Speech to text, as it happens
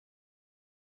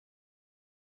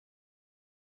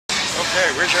Okay,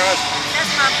 where's your husband?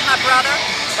 That's my brother.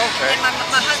 Okay. And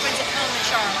my husband's at home in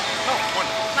Charlotte. Oh,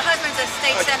 wonderful. My husband's a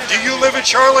state senator. Do you live in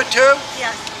Charlotte too?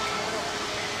 Yes.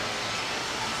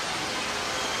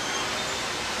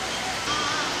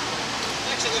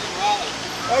 Actually live in Raleigh.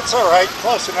 That's all right,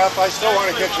 close enough. I still want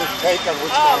to get your take on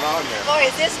what's going on there. Boy,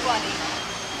 is this funny.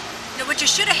 Now, what you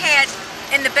should have had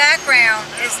in the background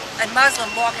is a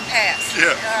Muslim walking past.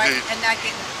 Yeah, all right, indeed. and not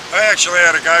getting. I actually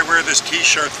had a guy wear this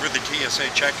T-shirt through the TSA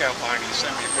checkout line. He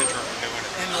sent me a picture of him doing it.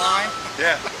 In line?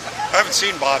 Yeah. I haven't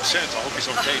seen Bob since. I hope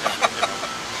he's okay now. You know.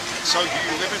 So do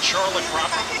you live in Charlotte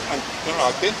proper?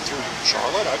 I've been to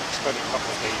Charlotte. I've spent a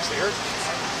couple of days there.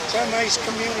 It's a nice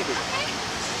community.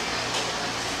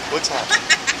 What's happening?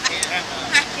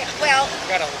 Well, We've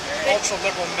got an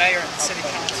ultra-liberal mayor and city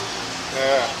council.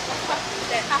 Yeah.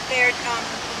 they're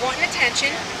wanting attention,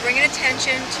 bringing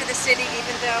attention to the city,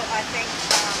 even though I think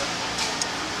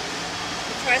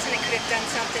the president could have done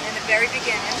something in the very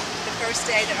beginning, the first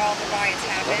day that all the riots Well,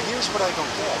 happened. here's what I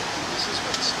don't get. This is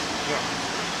what's,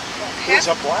 there's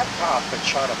a black cop that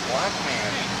shot a black man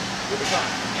with a gun.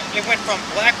 It went from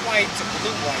black, white to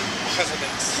blue, white because of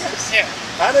this. Yes. Yeah.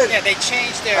 How did, Yeah, they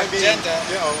changed their agenda.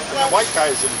 The white guy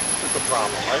is the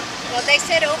problem, right? Well, they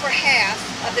said over half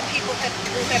of the people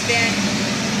who have been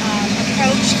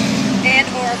approached and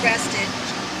or arrested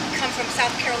come from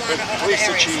South Carolina The or other police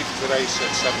areas. chief today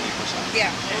said 70%. Yeah,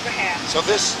 over half. So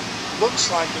this looks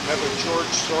like another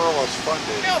George Soros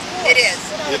funded. No, of course. It is.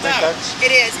 You think that's...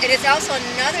 It is. It is also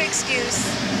another excuse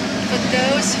for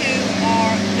those who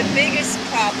are the biggest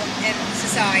problem in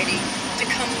society to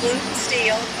come loot and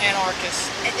steal. Anarchists.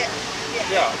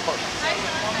 Yeah, of course.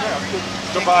 Yeah,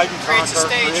 divide and Creates a conquer,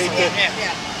 stage create for the, it.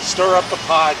 Yeah. stir up the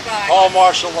pot, Right. call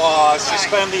martial law, Right.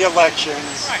 suspend the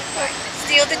elections. Right. Right.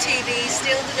 Steal the TV,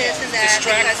 steal the this and that.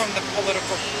 Distract because, from the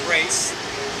political race.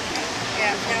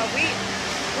 yeah, no, we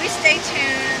stay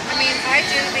tuned. I mean, I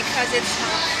do because it's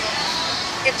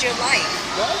your life.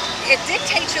 It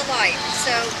dictates your life.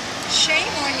 So shame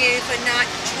on you for not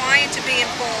trying to be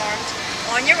informed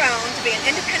on your own, to be an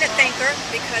independent thinker,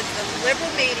 because the liberal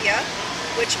media,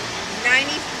 which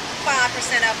 95%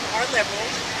 of them are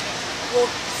liberals, will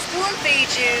spoon feed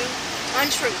you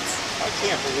untruths. I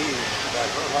can't believe that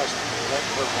her husband let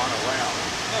her run around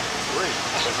free.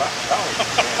 Because I'm telling you,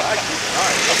 man, I keep an eye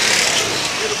on her. She's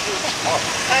beautiful as smart.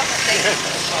 Thank you.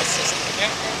 My sister.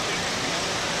 Yeah.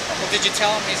 Well, did you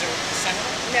tell him he's a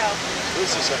senator? No,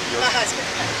 This is your... my husband,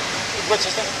 What's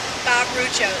his name? Bob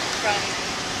Rucho from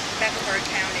Mecklenburg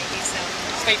County. He's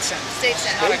State senator. state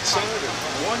senator. State senator.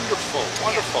 Wonderful,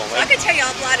 wonderful. So I can tell you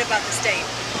a lot about the state.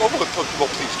 Well,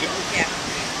 please do. Yeah.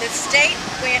 The state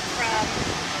went from,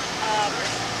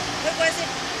 what was it?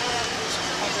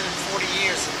 140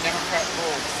 years of Democrat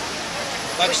rule.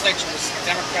 The legislature was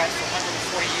Democrat for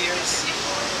 140 years.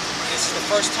 This is the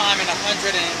first time in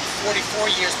 144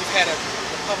 years we've had a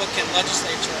Republican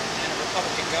legislature and a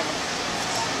Republican governor.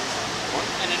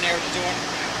 And then they're doing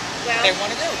what they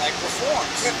want to do, like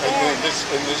reforms. And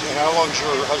how long's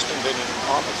your husband been in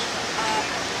office?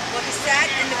 Well, he sat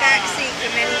in the back seat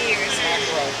for many years.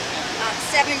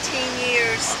 17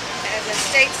 years as a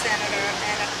state senator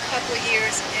and a couple of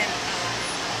years in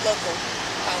local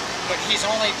politics. But he's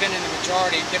only been in the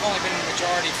majority, they've only been in the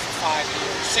majority for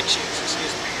 6 years,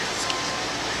 excuse me.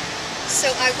 So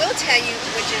I will tell you,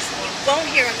 which is you won't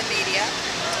hear in the media,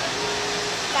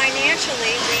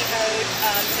 financially we owed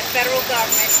the federal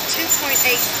government $2.8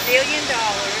 billion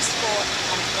for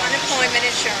unemployment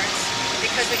insurance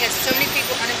because we had so many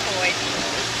people unemployed.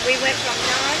 We went from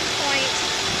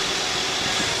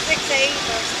 9.68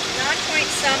 or 9 point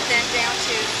something down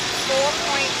to 4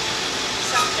 point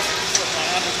something.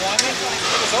 Unemployment?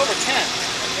 It was over 10.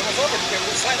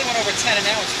 It slightly went over 10 and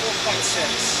now it's 4.6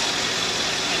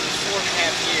 in 4.5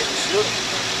 years.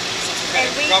 Since we've had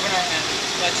a governor and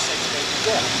legislature.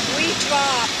 We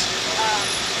dropped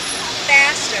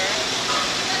faster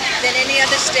than any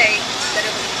other state that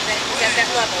was at that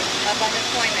level of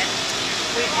unemployment.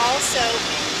 We also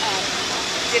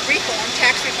did reform,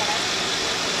 tax reform.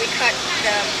 We cut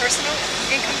the personal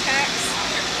income tax,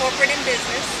 corporate and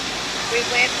business. We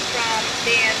went from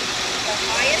being the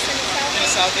highest in the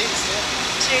Southeast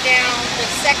to down the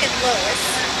second lowest.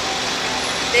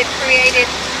 They've created...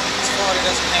 Florida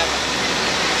doesn't have a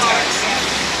tax.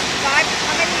 How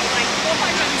many? Like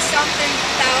 400-something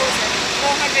thousand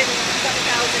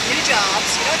new jobs.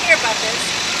 You don't hear about this.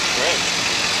 Great.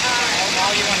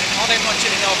 All they want you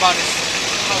to know about is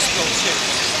House Bill 2.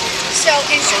 So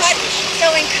in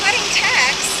cutting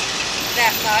tax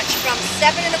that much from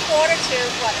 7 1/4 to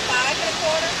what, 5 1/4?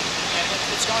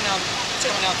 Yeah, it's going down to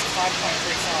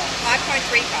 5.35.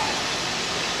 5.35.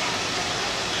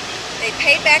 They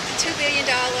paid back the $2 billion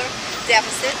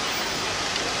deficit.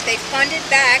 They funded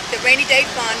back the rainy day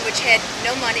fund, which had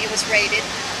no money, it was raided.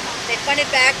 They funded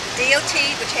back DOT,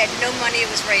 which had no money,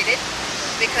 it was raided,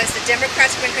 because the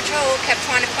Democrats were in control, kept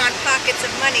trying to find pockets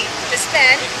of money to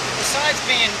spend. Besides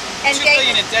being And $2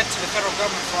 billion in debt to the federal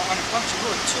government for unemployment, we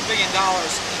were $2 billion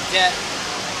in debt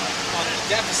on a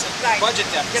deficit, Right. budget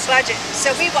deficit. The budget.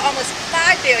 So we were almost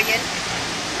 $5 billion,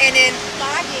 and in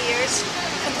 5 years,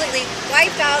 completely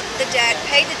wiped out the debt,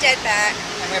 paid the debt back.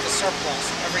 And we have a surplus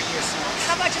every year since.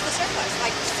 How much is the surplus?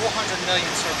 Like It's 400 million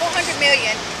surplus. 400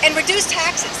 million, and reduced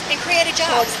taxes and created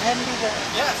jobs.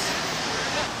 Yes.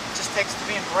 It just takes to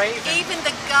being brave. And Even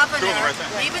the governor, Doing the right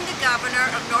thing. even the governor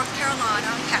of North Carolina,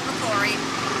 Pat McCrory,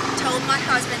 told my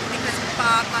husband, because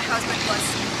Bob, my husband, was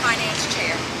finance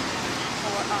chair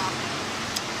for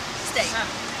state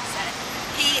Senate.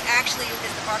 He actually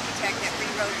is the architect that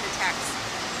rewrote the tax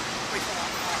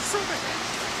reform.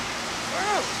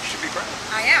 Wow, you should be proud.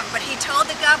 I am, but he told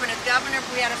the governor,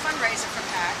 we had a fundraiser for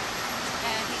Pat,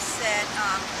 and he said,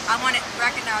 I want to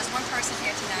recognize one person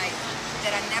here tonight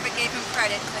that I never gave him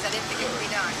credit because I didn't think it would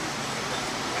be done,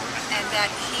 and that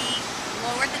he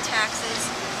lowered the taxes,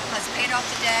 has paid off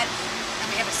the debt, and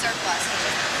we have a surplus, which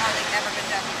has hardly ever been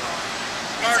done before.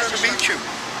 Honor to meet you.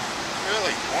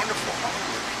 Really wonderful.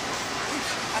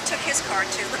 I took his card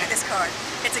too. Look at this card.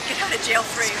 It's a get out of jail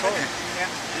free. Cool.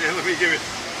 Yeah, let me give it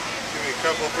a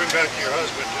couple. Bring back to your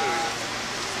husband too.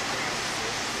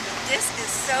 This is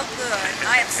so good.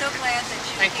 I am so glad that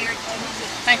you're here.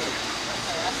 thank you.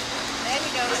 There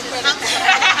he goes.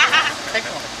 Take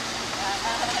one.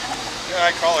 Yeah,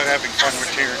 I call it having fun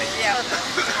with tyranny. Yeah.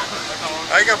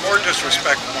 I got more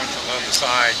disrespect for ones on the other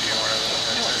side, you know.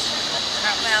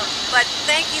 Well, but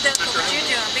thank you though for what you're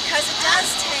doing, because it does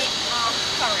take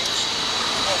courage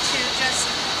to just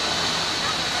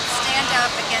stand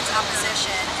up against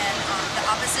opposition, and the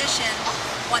opposition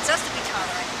wants us to be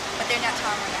tolerant, but they're not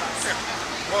tolerant of us.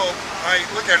 Well, I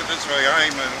look at it this way.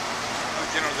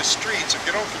 The streets, if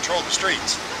you don't control the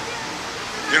streets,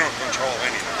 you don't control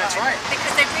anything. That's right.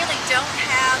 Because they really don't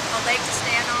have a leg to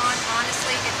stand on,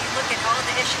 honestly. If you look at all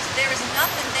the issues, there is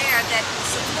nothing there that will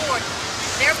support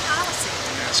their policy.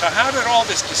 Yeah, so how did all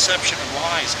this deception and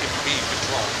lies get to be in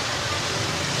control?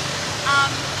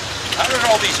 How did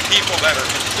all these people that are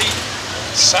complete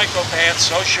psychopaths,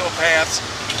 sociopaths,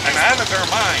 and out of their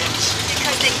minds?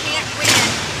 Because they can't win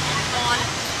on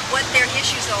what their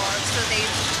issues are, so they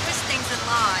twist things and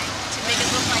lie to make it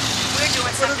look like we're doing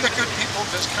What something. did the good people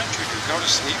of this country do? Go to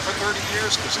sleep for 30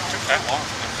 years? Because it took that long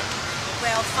for them to.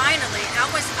 Well, finally, I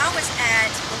was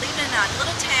at, believe it or not, a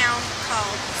little town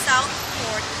called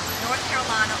Southport, North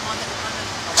Carolina, on the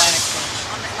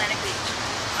Atlantic Beach.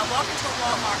 I walked into a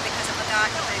Walmart because I forgot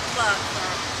a plug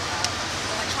for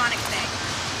electronic thing,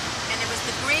 and it was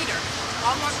the greeter,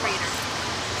 Walmart greeter,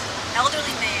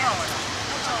 elderly man.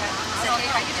 I said, hey,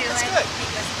 how you doing? That's good. He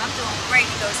goes, I'm doing great.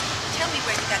 He goes, tell me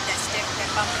where you got that stick,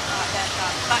 that button.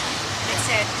 And it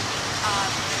said,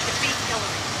 defeat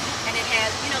Hillary. And it had,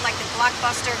 like the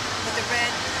blockbuster with the red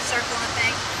circle and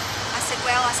thing.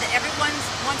 I said, everyone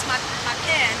wants my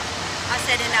pen. I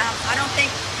said, and I don't think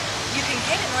you can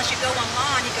get it unless you go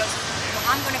online. He goes,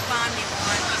 well, I'm going to find me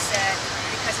one, he said,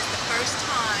 because it's the first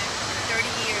time in 30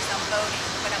 years I'm voting,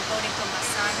 but I'm voting for my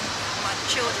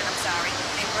children,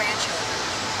 and grandchildren.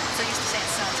 So used to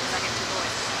saying sons because I get 2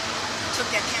 boys. Took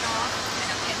that pen off and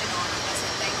I pinned it on him. I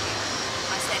said, thank you.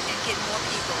 I said, and get more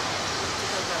people to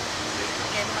go vote.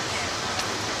 Gave him a pen.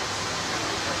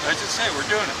 I just say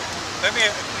we're doing it.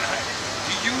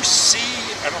 Do you see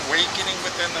an awakening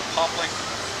within the public?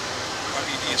 I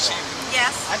mean, do you see?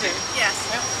 Yes. I do. Yes.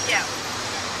 Yeah.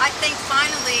 I think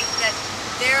finally that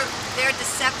their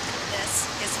deceptiveness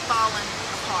is falling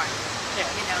apart. Yeah.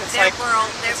 Their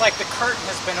world. It's like the curtain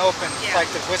has been opened, Yeah.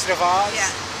 like the Wizard of Oz. Yeah.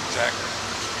 Exactly.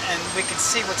 And we can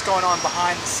see what's going on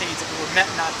behind the scenes that we were meant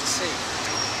not to see.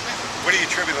 What do you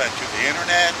attribute that to? The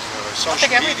internet, social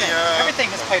I think media? everything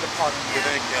has played a part in You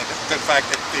it. think the fact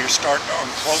that they're starting to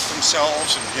uncloak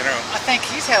themselves and I think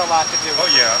he's had a lot to do Oh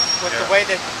yeah. with yeah. the way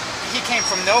that he came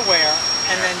from nowhere,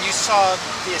 and then you saw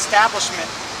the establishment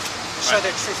show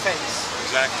their true face.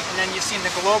 Exactly. And then you've seen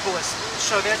the globalists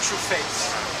show their true face,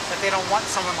 that they don't want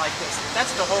someone like this.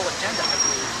 That's the whole agenda, I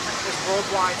believe, is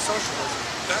worldwide socialism.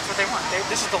 That's what they want.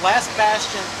 This is the last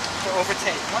bastion to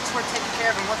overtake. Once we're taken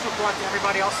care of and once we're brought to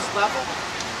everybody else's level,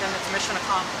 then it's mission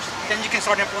accomplished. Then you can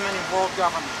start implementing world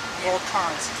government, world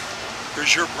currency.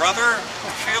 Does your brother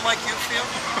feel like you feel?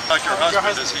 Like your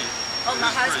husband, does he? Oh,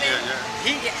 my husband?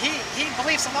 Yeah. He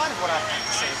believes a lot of what I have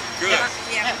to say. Good.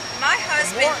 Yeah. My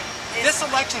husband This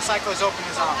election cycle has opened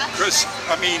his eyes. Because,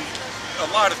 a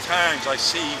lot of times I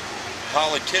see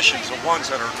politicians, the ones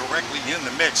that are directly in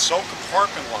the mix, so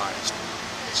compartmentalized,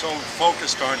 so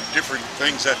focused on different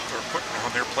things that they're putting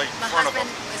on their plate in front of them,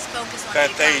 is focused on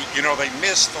that they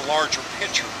miss the larger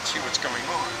picture and see what's going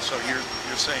on. So you're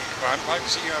saying, well, I'm glad to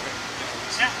see you having.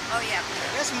 Yeah. Oh yeah.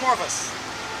 There's more of us.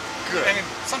 Good. I mean,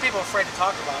 some people are afraid to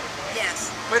talk about it. Yes.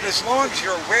 But as long as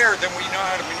you're aware, then we know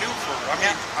how to maneuver. I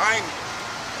mean, I'm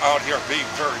out here being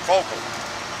very vocal.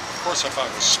 Of course, if I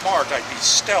was smart, I'd be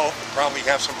stealth, probably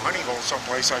have some honey hole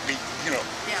someplace I'd be,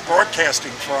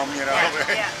 broadcasting from,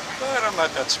 Yeah. But I'm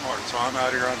not that smart, so I'm out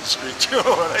here on the street too.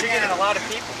 You're getting a lot of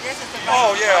people. This is the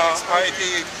Oh yeah,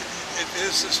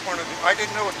 this is one of the, I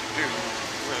didn't know what to do.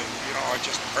 When, I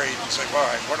just prayed and said, all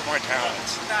right, what are my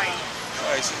talents? Right.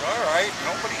 I said, all right,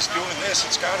 nobody's doing this.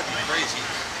 It's got to be crazy.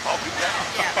 I'll do that.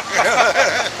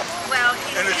 Yeah. Well,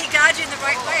 he guides you in the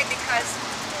right way because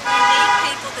you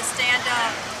need people to stand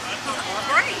up who are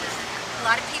brave. A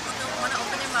lot of people don't want to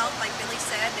open their mouth, like Billy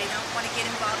said. They don't want to get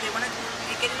involved. They want to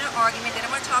get in an argument. They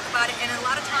don't want to talk about it. And a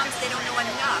lot of times they don't know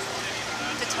enough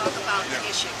to talk about the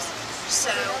issues.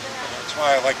 So that's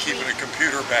why I like keeping a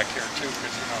computer back here too,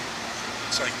 because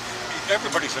it's like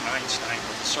everybody's an Einstein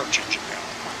with a search engine now.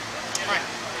 Right.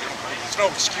 There's no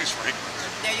excuse for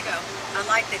ignorance. there you go. I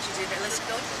like that you did that. Let's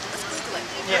Google it.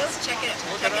 Yes. Let's check it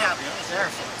out.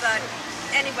 But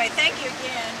anyway, thank you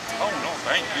again. Oh no,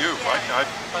 thank you. Yeah.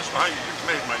 You've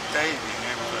made my day being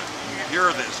able to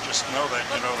hear this. Just know that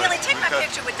Billy, that take my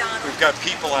picture with Donald. we've got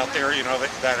people out there,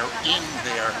 that are in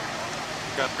there,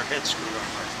 got their heads screwed on.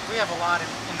 We have a lot in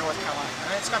North Carolina.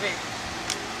 I mean, it's going to be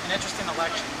an interesting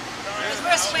election.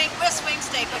 We're a swing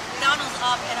state, but Donald's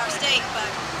up in our state, but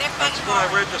they're That's fighting what I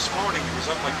hard. read this morning. It was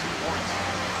up like 2 points.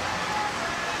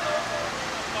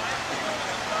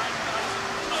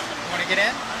 You want to get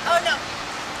in? Oh no.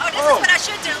 Oh, this is what I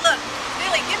should do. Look,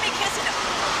 Billy, give me a kiss it up.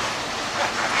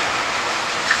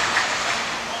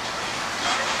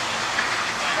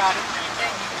 Got it.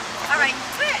 Thank you. All right,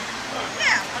 quit.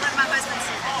 Yeah, I'll let my husband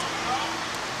see that.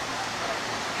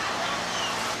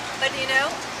 But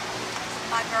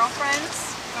my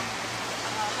girlfriends from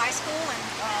high school and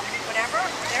whatever,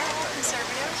 they're all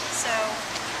conservative. So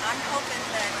I'm hoping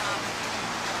that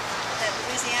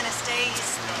Louisiana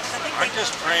stays. I'm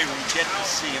just praying we get to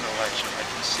see an election. I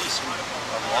can see a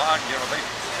lot,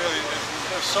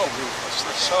 they're so ruthless.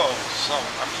 They're so,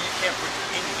 I mean, you can't put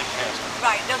anything past them.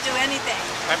 Right, they'll do anything.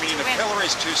 I mean, if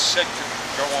Hillary's too sick to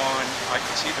go on, I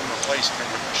can see them replacing her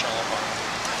with Michelle Obama.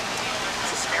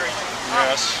 It's a scary thing.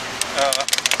 Yes.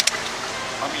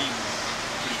 I mean,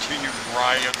 continued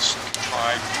riots,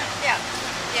 tried,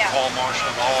 call martial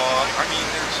law. I mean,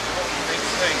 there's big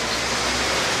things.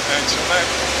 And so that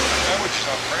would just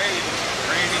pray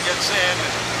he gets in,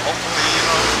 and hopefully,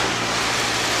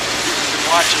 you can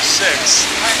watch a 6.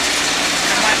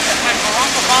 When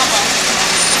Barack Obama,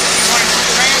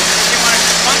 he wanted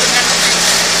to fundamentally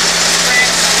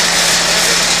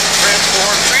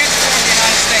transform the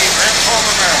United States. Transform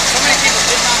America. So many people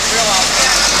did not realize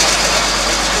that.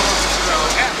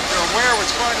 You're aware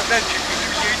what's going on then.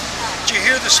 Did you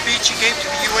hear the speech he gave to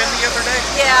the UN the other day?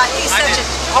 Yeah, he's such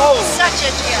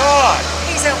a God.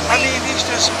 He's a I mean, he's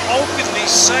just openly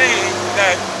saying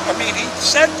that. I mean, he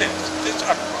said this.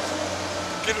 I'm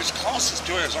get as close as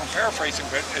to it as I'm paraphrasing,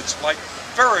 but it's like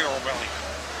very Orwellian.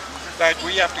 That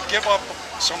we have to give up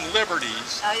some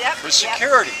liberties for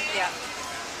security. Yeah.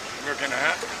 We're going to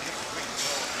have.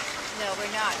 No,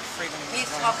 we're not. He's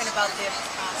talking about the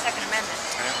Second Amendment.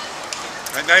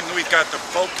 Yeah. And then we've got the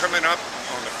vote coming up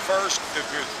on the 1st that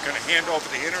we're going to hand over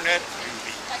the internet to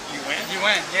the UN.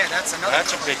 UN, yeah, that's another.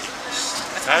 That's a biggie.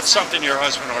 That's something your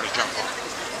husband ought to jump on.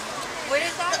 What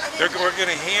is that? We're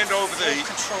going to hand over the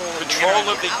control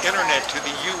of the internet to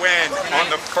the UN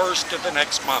on the 1st of the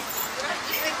next month.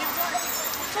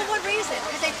 For what reason?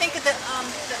 Because they think that the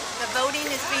voting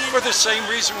is being... For the same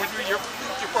reason your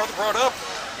brother brought up.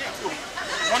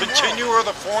 Continue or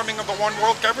the forming of the one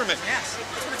world government. Yes,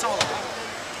 that's what it's all about.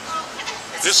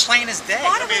 This plain as day.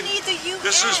 Why do we need the UN?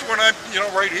 This is when I'm,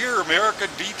 right here, America,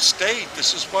 deep state.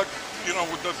 This is what,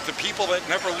 the people that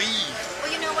never leave.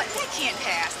 Well, you know what? That can't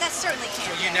pass. That certainly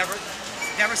can't pass. You never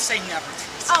say never.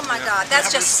 Oh my God, that's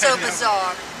just so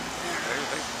bizarre.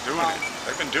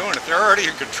 They've been doing it. They're already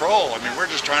in control. I mean, we're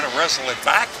just trying to wrestle it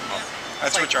back from them.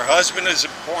 That's what your husband is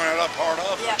pointed up part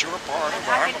of, what you're a part of,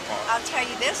 what I'm a part of. I'll tell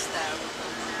you this, though.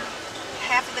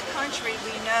 Half of the country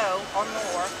we know, or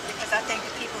more, because I think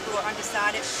the people who are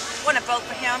undecided want to vote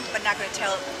for him, but not going to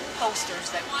tell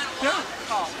pollsters that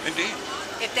call. Indeed.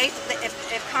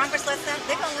 If Congress lets them,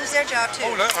 they're going to lose their job too.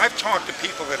 Oh, no, I've talked to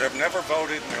people that have never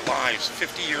voted in their lives,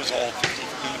 50 years old,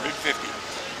 in the mid-50s,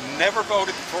 never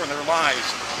voted before in their lives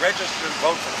registered to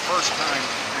vote for the first time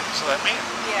because of that man.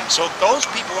 Yeah. So those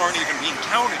people aren't even being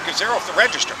counted because they're off the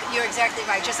register. You're exactly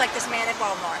right. Just like this man at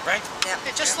Walmart. Right. Yeah.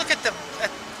 Just look at the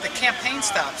campaign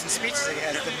stops and speeches that he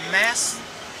has, the mass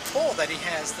poll that he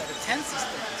has that attends these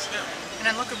things. Yeah. And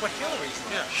then look at what Hillary's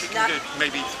doing. Yeah, she can get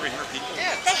maybe 300 people.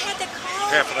 Yeah. They had to call.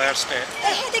 Half of that staff.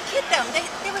 They had to get them.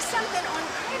 There was something on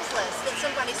Craigslist that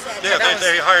somebody said. Yeah, that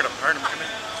they hired them. Hired them to come in.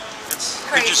 Did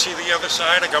you Crazy. see the other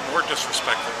side? I got more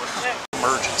disrespectful.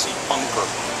 Emergency bunker.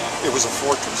 It was a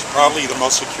fortress, probably the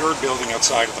most secured building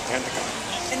outside of the Pentagon.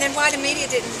 And then why the media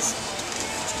didn't?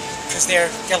 Because they're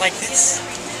like this.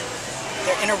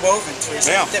 They're interwoven,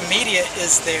 Teresa. Yeah. The media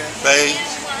is their Lie.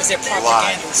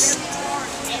 propagandists.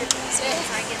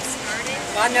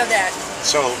 Well, I know that.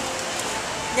 So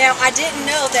Now I didn't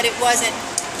know that it wasn't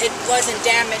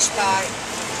damaged by.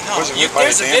 No, Was it hit by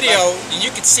there's a a damn video, and you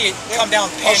can see it come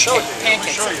down I'll show it to you. Let me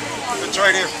pancakes. show you. It's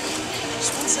right here.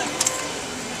 Just 1 second.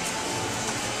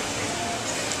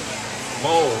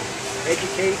 Mold,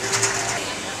 educate.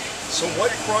 So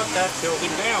what brought that building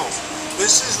down?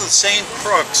 This is the same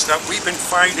crooks that we've been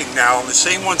fighting now, the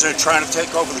same ones that are trying to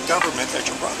take over the government that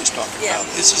your brother's talking about.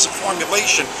 This is a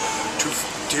formulation to,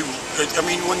 I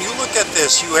mean, when you look at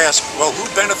this, you ask, well, who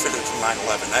benefited from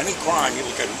 9/11? Any crime, you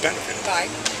look at who benefited. Right.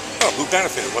 Well, who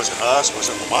benefited? Was it us?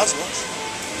 Was it the Muslims?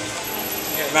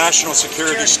 National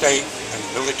security state and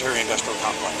military-industrial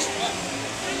complex.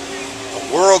 A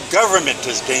world government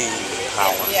has gained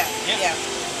power. Yeah. Yeah.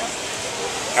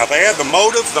 Now they had the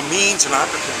motive, the means, and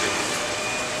opportunity.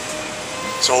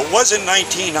 So it wasn't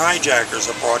 19 hijackers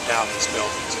that brought down these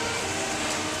buildings.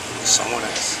 It was someone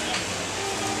else.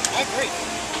 I agree.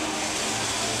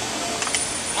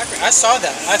 I saw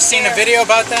that. I've seen a video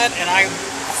about that, and I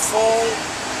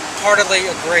full-heartedly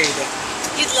agree that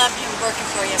You'd love him working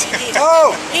for you. I mean,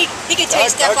 Oh! he could tell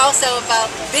you stuff also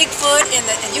about Bigfoot and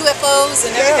the UFOs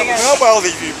and everything Yeah, else. well,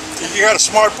 you got a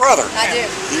smart brother. I do.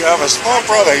 You have a smart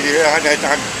brother. Yeah,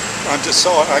 I'm just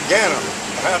so, again, I'm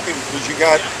happy because you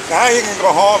got, now you can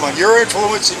go home on your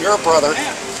influence and your brother.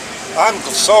 I'm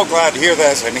so glad to hear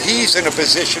this, and he's in a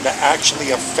position to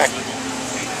actually affect it,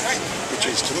 which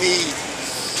is to me,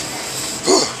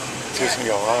 gives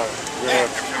me a lot. Yeah.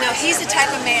 No, he's the type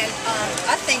of man,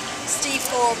 I think Steve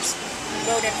Forbes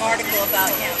wrote an article about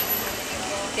him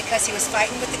because he was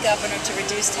fighting with the governor to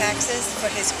reduce taxes for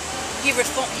his, he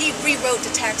rewrote the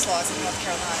tax laws in North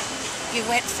Carolina. He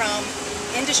went from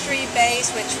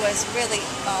industry-based, which was really,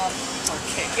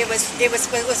 it was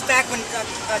back when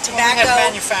tobacco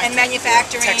and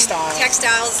manufacturing,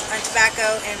 textiles and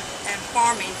tobacco and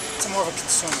farming. it's more of a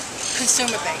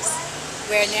Consumer base,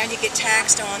 where now you get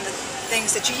taxed on the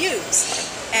things that you use,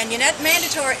 and you're not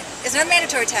mandatory. It's not a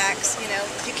mandatory tax. You know,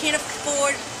 if you can't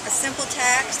afford a simple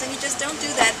tax, then you just don't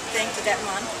do that thing for that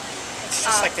month. It's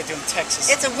just like they do in Texas.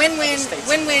 It's a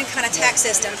win-win kind of tax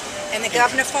system, and the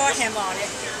governor fought him on it.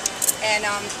 And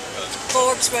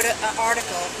Forbes wrote an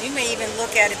article. You may even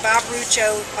look at it. Bob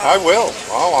Rucho. I will.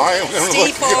 Oh, I am going to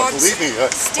look. Believe me,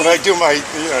 when I do my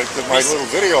my little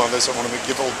video on this, I want to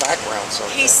give a little background. So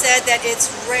he said that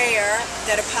it's rare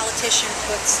that a politician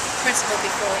puts principle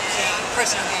before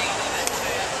personal gain.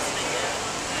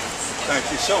 Thank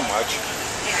you so much.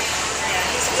 Yeah,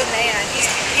 he's a good man. He's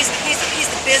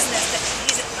the business.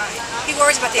 He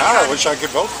worries about the economy. I wish I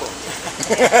could vote for him.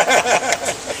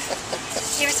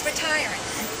 He was retiring.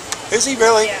 Is he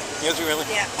really? Yeah. Is he really?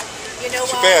 Yeah. You know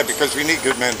Too what? bad, because we need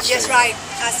good men to That's stay. right.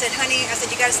 I said, honey,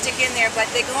 you got to stick in there, but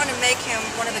they're going to make him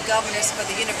one of the governors for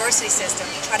the university system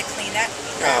to try to clean that.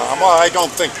 Well, I don't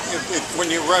think,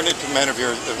 when you run into men of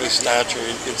his stature,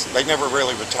 they never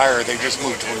really retire, they just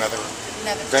move to another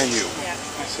venue. Yeah.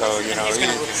 So, you know. He's going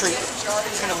to recruit,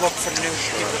 he's going to look for new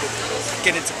people to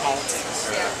get into politics.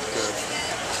 Yeah. Good.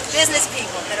 Business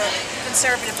people that are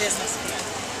conservative business people.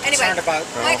 Anyway, About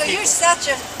Michael, you're such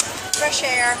a fresh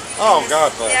air. Oh, God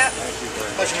bless. Yeah. Thank you very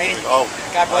much. Pleasure meeting you. Oh,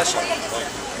 God bless you.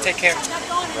 Take care. Okay,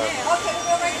 we'll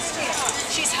go right to Steve.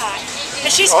 She's hot.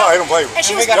 And she's I don't blame you. And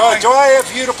she was Do I have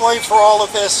you to blame for all of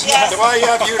this? Yes. Do I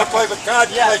have you to blame? But God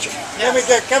bless you.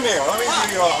 Yes. Come here. Let me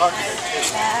give you a hug.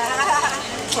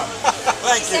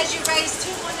 Thank He you. says you raised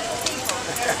two wonderful people.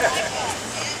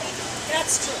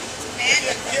 That's true.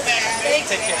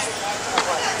 Take care.